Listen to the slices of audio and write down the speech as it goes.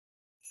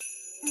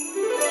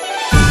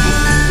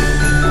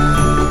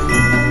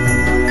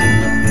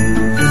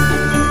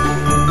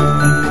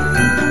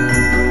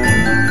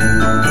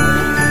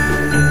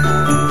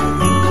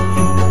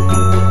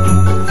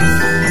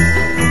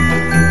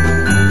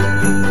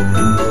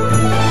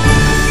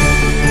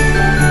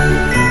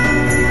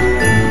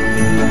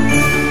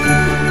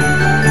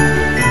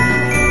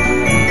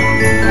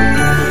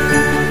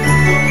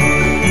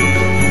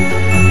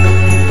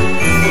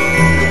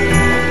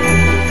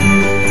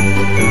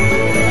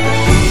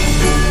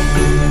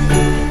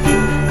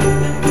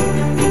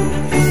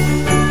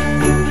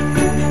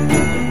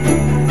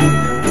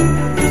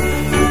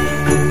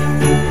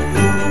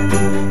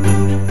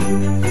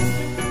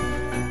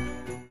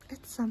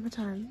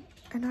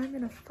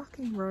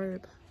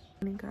robe.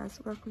 Morning guys,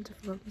 welcome to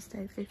Vlogmas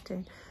Day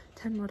 15.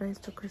 10 more days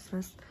till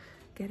Christmas.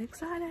 Get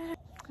excited.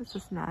 This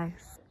is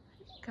nice.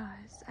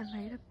 Guys, I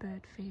made a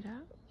bird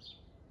feeder.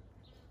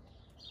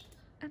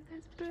 And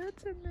there's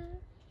birds in there.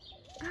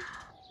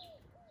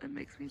 It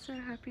makes me so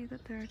happy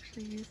that they're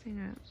actually using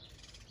it.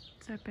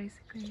 So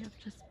basically I've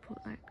just put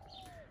like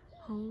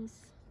holes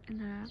in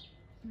there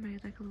and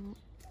made like a little...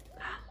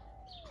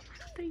 Oh my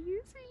god, they're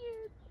using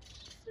it.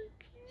 So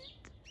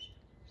cute.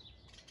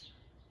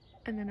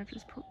 And then I've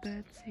just put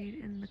bird seed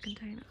in the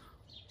container.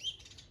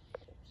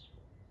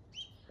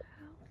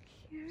 How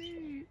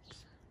cute.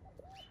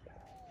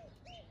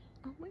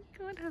 Oh my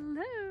god,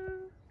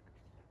 hello.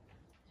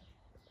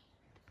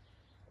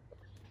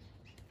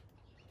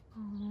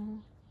 Oh.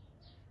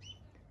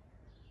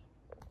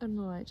 I don't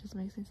know, it just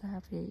makes me so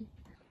happy.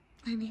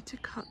 I need to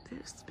cut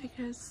this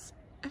because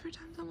every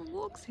time someone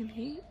walks in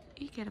here,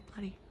 you get a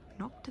bloody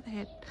knock to the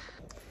head.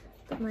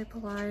 But my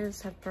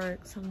pliers have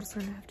broke, so I'm just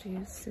gonna have to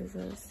use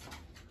scissors.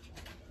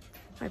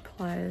 My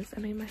pliers, I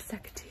mean my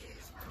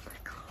secateurs. Oh my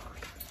god.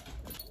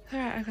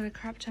 Alright, I got a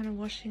crap ton of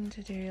washing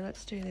to do.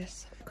 Let's do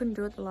this. I couldn't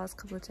do it the last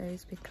couple of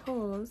days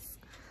because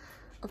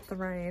of the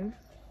rain.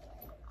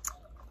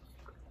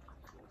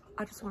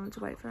 I just wanted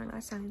to wait for a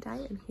nice sunny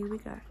day, and here we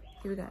go.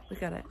 Here we go. We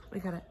got it. We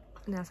got it.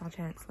 Now's our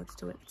chance. Let's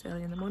do it. It's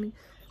early in the morning.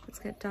 Let's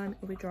get done.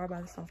 It'll be dry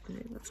by this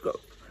afternoon. Let's go.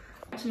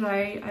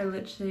 Today, I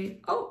literally...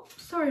 Oh,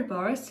 sorry,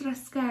 Boris. Did I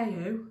scare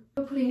you?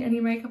 I'm not putting any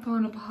makeup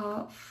on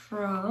apart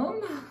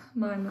from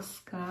my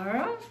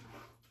mascara.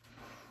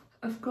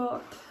 I've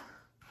got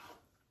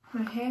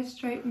my hair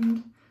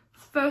straightened.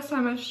 It's the first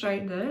time I've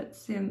straightened it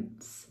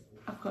since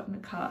I've gotten a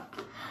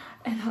cut.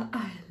 And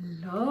I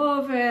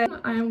love it.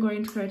 I am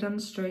going to go down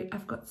the street.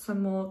 I've got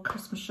some more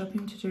Christmas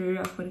shopping to do.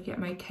 I've got to get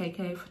my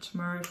KK for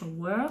tomorrow for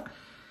work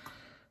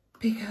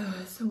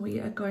because we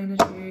are going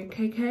to do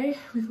KK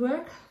with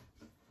work.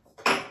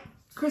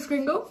 Chris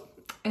Kringle.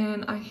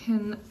 And I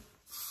can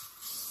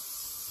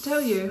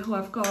tell you who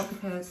I've got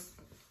because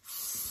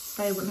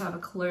they wouldn't have a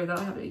clue that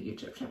I have a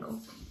YouTube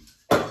channel.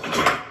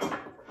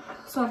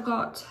 So I've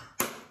got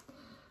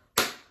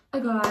a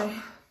guy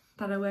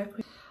that I work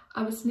with.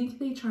 I was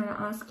sneakily trying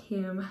to ask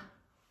him,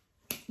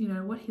 you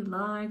know, what he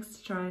likes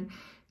to try and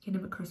get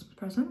him a Christmas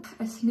present.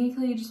 I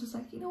sneakily just was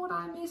like, you know what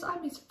I miss? I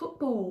miss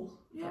football.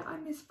 Yeah, I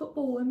miss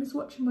football. I miss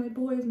watching my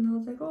boys. And I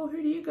was like, oh,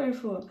 who do you go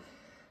for?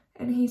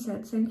 And he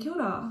said St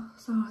Kilda.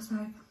 So I was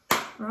like,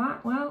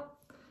 right, well,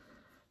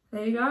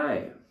 there you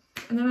go.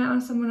 And then I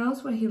asked someone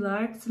else what he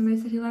likes and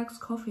they said he likes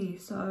coffee.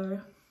 So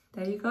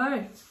there you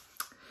go.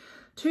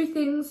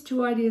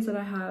 Two ideas that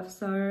I have.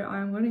 So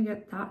I'm going to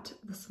get that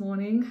this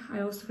morning.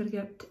 I also got to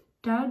get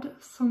Dad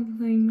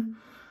something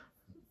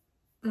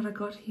that I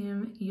got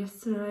him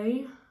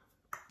yesterday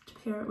to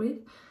pair it with.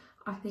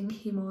 I think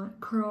he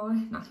might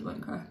cry. No, he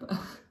won't cry, but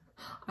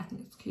I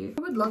think it's cute.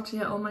 I would love to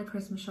get all my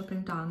Christmas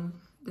shopping done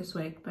this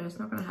week, but it's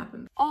not going to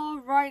happen.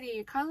 Alrighty,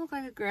 you kind of look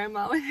like a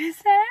grandma with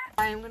his hair.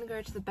 I am going to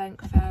go to the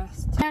bank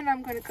first. And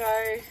I'm going to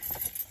go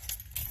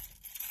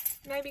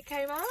maybe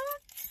Kmart.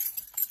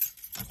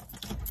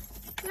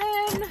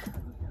 Then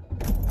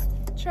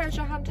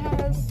treasure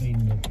hunters.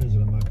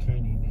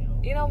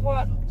 You know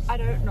what? I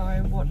don't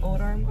know what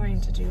order I'm going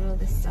to do all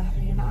this stuff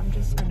in. I'm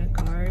just gonna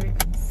go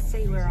and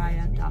see where I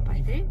end up, I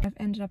think. I've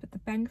ended up at the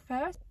bank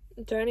first.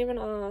 Don't even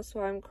ask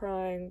why I'm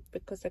crying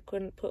because I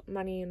couldn't put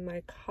money in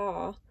my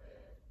car.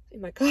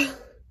 In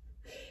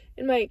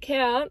my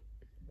account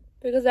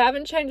because I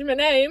haven't changed my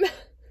name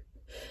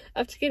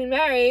after getting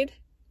married.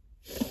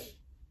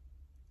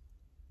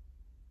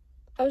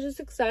 I was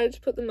just excited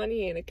to put the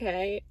money in,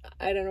 okay?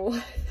 I don't know why.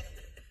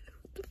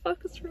 What the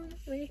fuck is wrong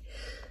with me?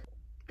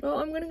 Well,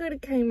 I'm gonna go to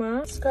Kmart.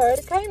 Let's go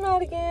to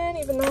Kmart again,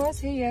 even though I was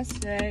here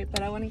yesterday.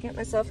 But I want to get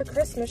myself a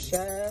Christmas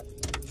shirt.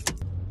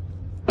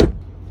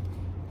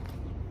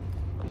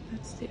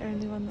 That's the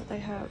only one that they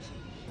have.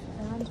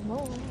 And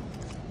more.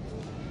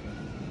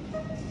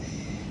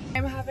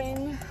 I'm having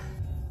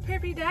a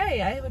poopy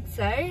day, I would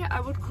say.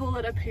 I would call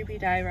it a poopy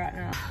day right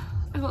now.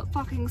 I got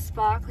fucking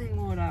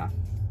sparkling water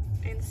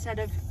instead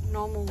of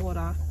normal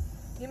water.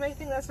 You may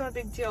think that's not a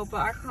big deal,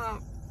 but I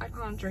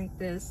can't drink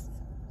this.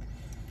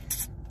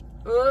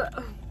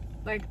 Ugh.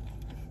 Like,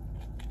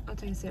 I'll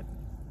take a sip.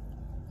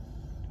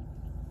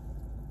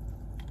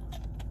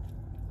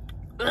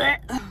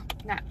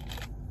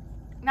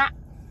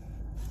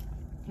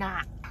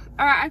 Nah.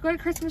 Alright, I got a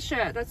Christmas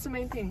shirt. That's the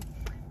main thing.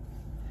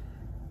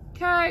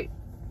 Okay.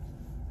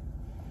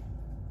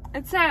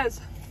 It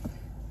says,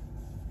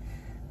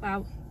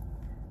 wow,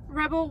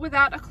 Rebel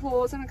without a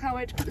clause, and I can't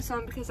wait to put this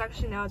on because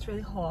actually now it's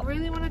really hot. I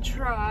really want to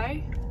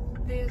try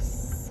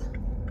this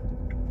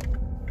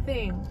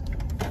thing.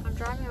 I'm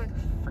driving like a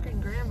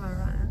freaking grandma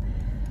right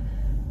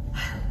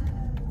now.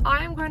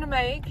 I am going to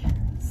make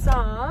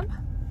some,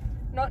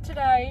 not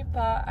today,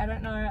 but I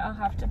don't know, I'll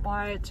have to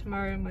buy it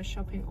tomorrow in my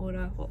shopping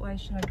order. What way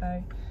should I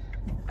go?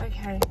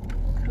 Okay,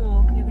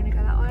 cool. You're gonna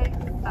go that way?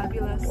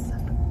 Fabulous.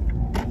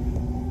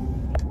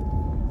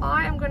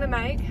 I am gonna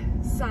make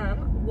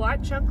some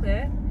white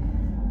chocolate,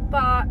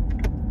 but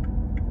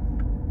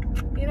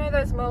you know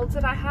those molds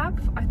that I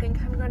have? I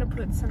think I'm going to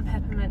put some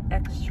peppermint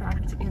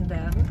extract in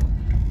them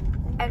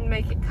and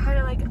make it kind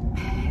of like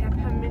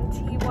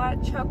pepperminty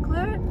white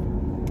chocolate.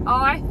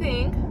 Oh, I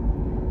think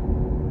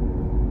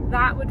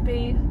that would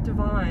be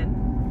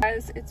divine.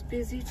 Guys, it's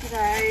busy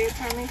today.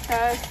 It's only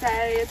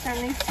Thursday. It's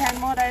only 10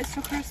 more days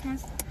for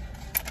Christmas.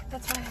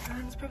 That's why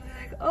everyone's probably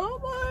like, oh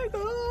my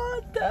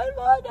god, 10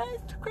 more days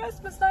to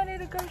Christmas. I need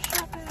to go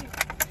shopping.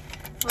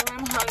 Well,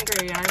 I'm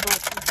hungry. I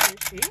bought some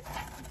sushi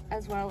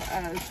as well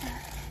as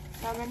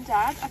Mum and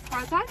Dad a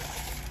present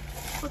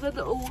for the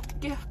little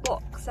gift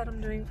box that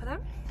I'm doing for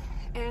them.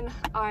 And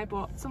I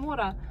bought some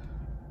water.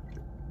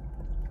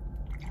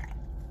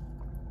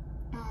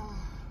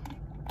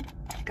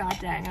 God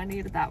dang, I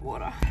needed that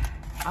water.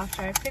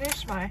 After I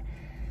finish my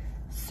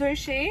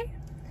sushi,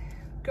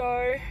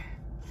 go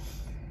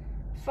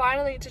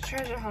finally to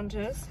treasure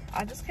hunters.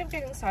 I just kept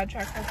getting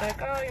sidetracked. I was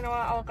like, oh, you know what,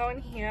 I'll go in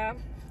here.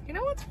 You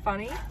know what's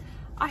funny?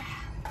 I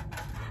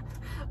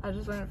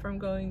just went from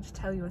going to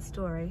tell you a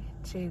story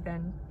to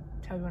then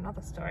tell you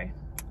another story.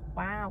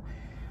 Wow.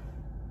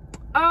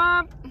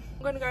 I'm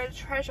gonna go to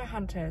treasure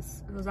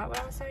hunters. Was that what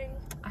I was saying?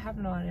 I have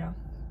no idea.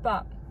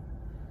 But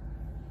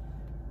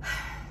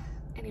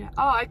anyway,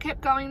 oh, I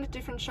kept going to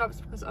different shops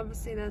because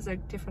obviously there's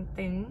like different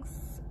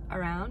things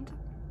around.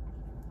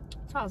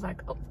 So I was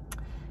like, oh,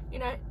 you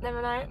know,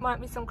 never know,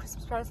 might be some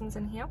Christmas presents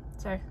in here.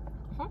 So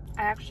I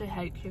actually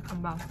hate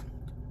cucumber.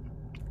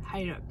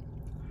 Hate it.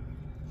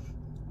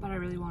 But I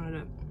really wanted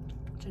it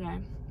today. I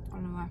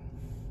don't know why.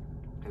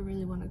 I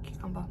really wanted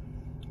cucumber.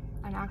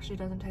 And it actually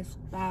doesn't taste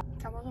bad.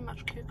 There wasn't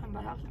much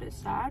cucumber. That was a bit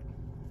sad.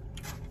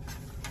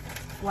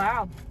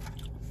 Wow.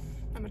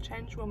 I'm a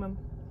changed woman.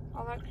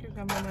 I like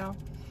cucumber now.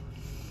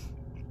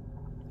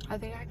 I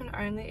think I can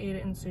only eat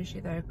it in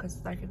sushi though,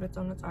 because like if it's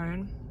on its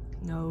own,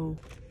 no.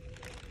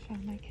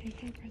 Found my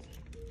KK present.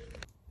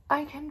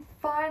 I can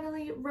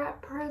finally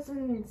wrap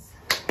presents.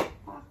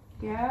 Fuck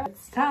yeah.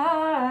 It's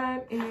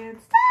time.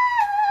 It's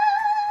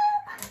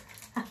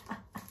time.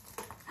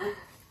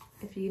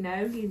 If you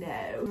know, you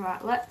know.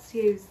 Right, let's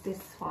use this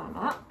one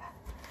up.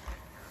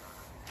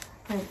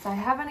 Since I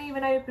haven't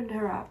even opened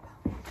her up.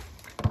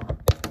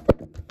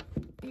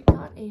 You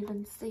can't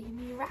even see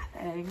me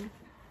wrapping.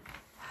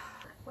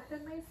 Where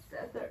did my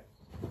scissors?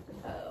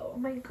 Oh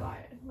my god,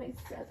 my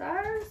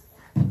scissors.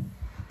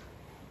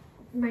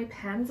 My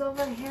pen's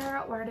over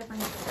here. Where did my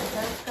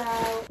scissors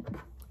go?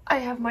 I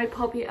have my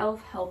Poppy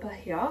Elf helper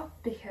here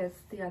because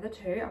the other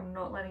two I'm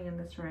not letting in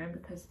this room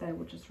because they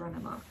will just run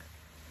amok.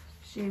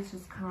 She's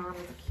just calm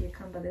as a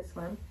cucumber, this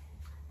one.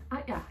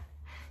 Oh yeah,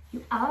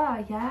 you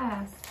are,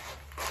 yes.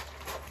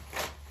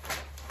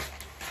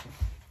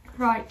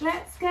 Right,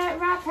 let's get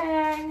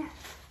wrapping.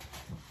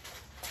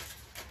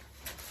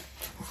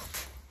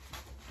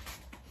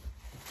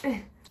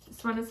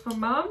 This one is for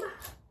Mum.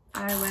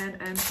 I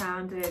went and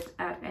found it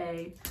at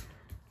a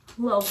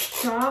little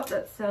shop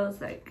that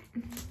sells like,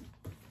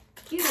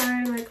 you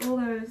know, like all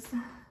those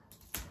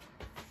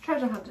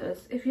treasure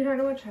hunters. If you don't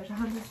know what treasure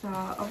hunters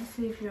are,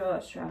 obviously if you're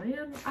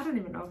Australian, I don't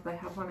even know if they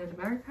have one in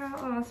America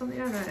or something,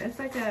 I don't know. It's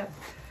like a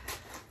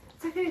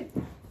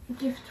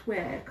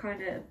giftware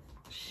kind of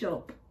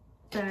shop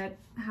that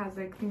has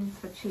like things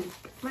for cheap.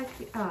 Like,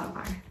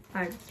 oh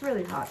no, it's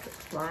really hard to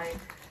explain.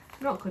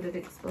 I'm not good at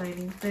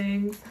explaining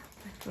things.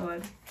 Oh my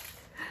god.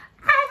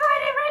 I've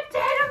already ripped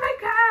it, oh my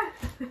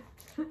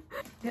god!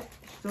 Yep,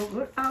 she's all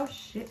good. Oh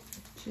shit,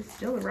 she's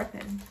still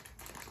ripping.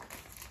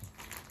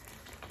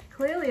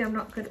 Clearly I'm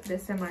not good at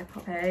this, am I,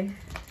 Poppy?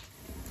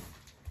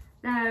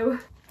 No.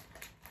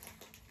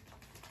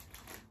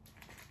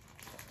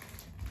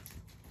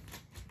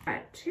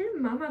 Right, to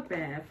Mama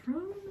Bear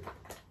from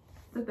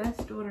the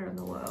best daughter in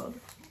the world.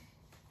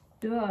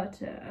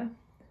 Daughter.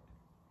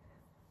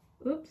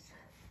 Oops.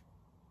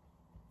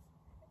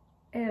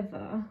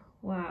 Eva.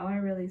 Wow, I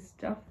really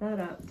stuffed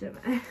that up, didn't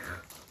I?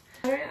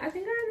 I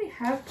think I only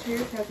have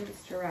 2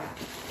 presents to wrap.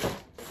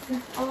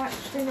 Oh,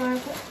 actually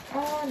no,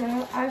 oh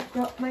no, I've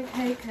got my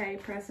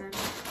KK present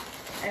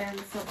and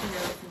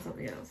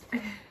something else.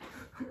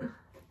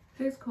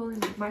 Who's calling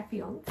me? My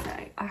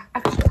fiance. I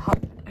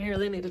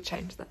really need to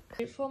change that.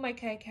 For my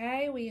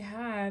KK, we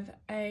have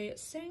a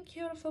St.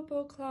 Kilda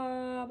Football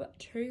Club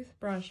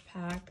toothbrush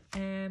pack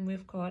and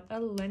we've got a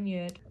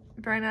lanyard.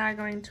 Bro and I are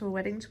going to a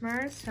wedding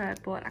tomorrow, so I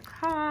bought a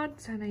card,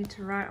 so I need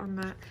to write on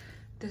that.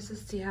 This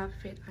is the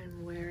outfit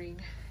I'm wearing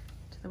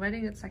to the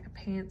wedding. It's like a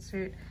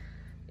pantsuit.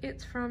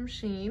 It's from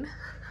Shein.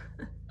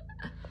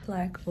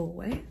 Like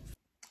always.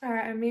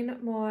 Alright, I'm in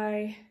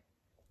my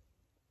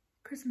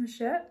Christmas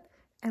shirt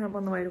and I'm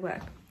on the way to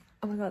work.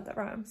 Oh my god, that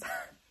rhymes.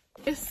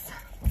 This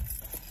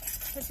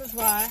is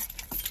why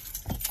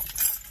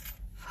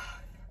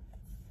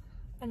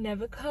I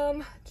never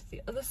come to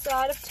the other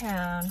side of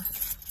town.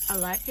 I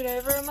like it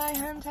over in my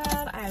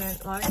hometown. I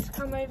don't like to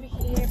come over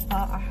here,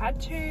 but I had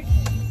to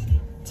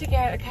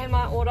get a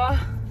Kmart order.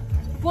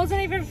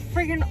 Wasn't even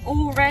friggin'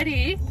 all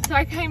ready, so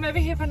I came over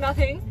here for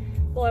nothing.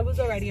 Well, I was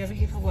already over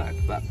here for work,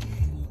 but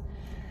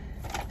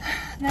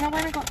then I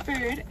went and got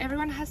food.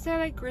 Everyone has their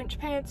like Grinch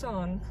pants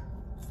on.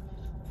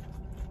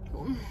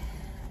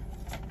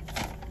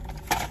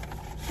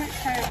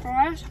 potato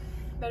fries.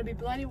 Better be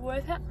bloody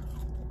worth it.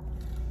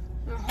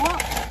 They're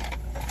hot.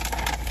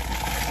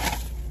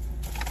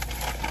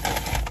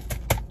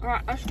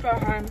 Alright, let's go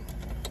home.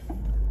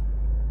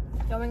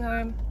 Going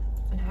home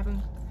and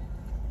having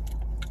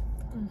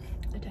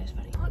it tastes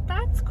funny. Oh,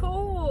 that's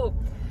cool.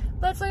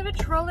 Let's leave a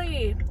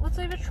trolley. Let's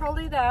leave a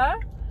trolley there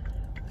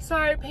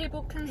so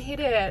people can hit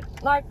it.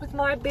 Like with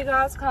my big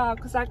ass car,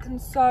 because I can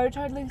so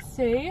totally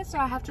see. So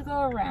I have to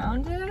go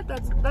around it.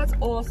 That's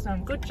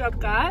awesome. Good job,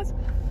 guys.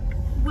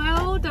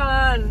 Well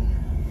done.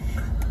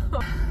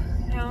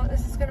 Now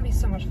this is gonna be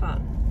so much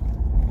fun.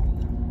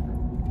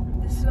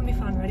 This is gonna be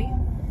fun. Ready?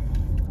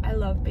 I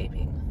love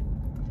beeping.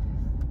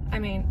 I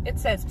mean, it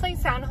says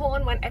please sound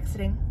horn when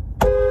exiting.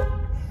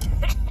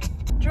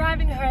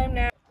 Driving home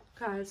now.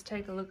 Guys,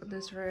 take a look at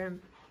this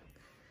room.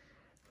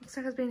 Looks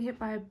like it's been hit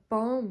by a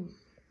bomb.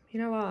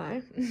 You know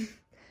why? I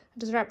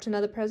just wrapped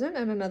another present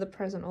and another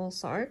present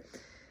also.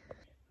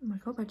 Oh my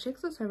god, my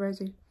cheeks are so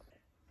rosy.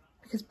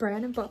 Because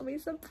Brandon bought me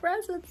some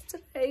presents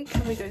today.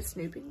 Can we go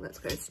snooping? Let's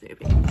go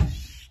snooping.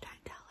 Shh,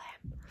 don't tell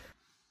him.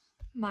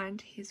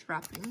 Mind his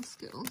wrapping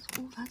skills.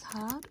 Oh, that's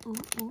hard. Ooh,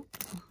 ooh,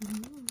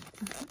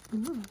 ooh,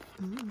 ooh,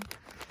 ooh.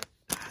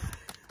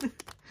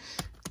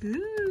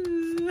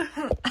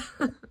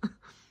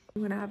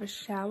 I'm gonna have a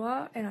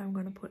shower and I'm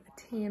gonna put a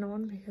tan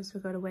on because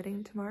we've got a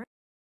wedding tomorrow.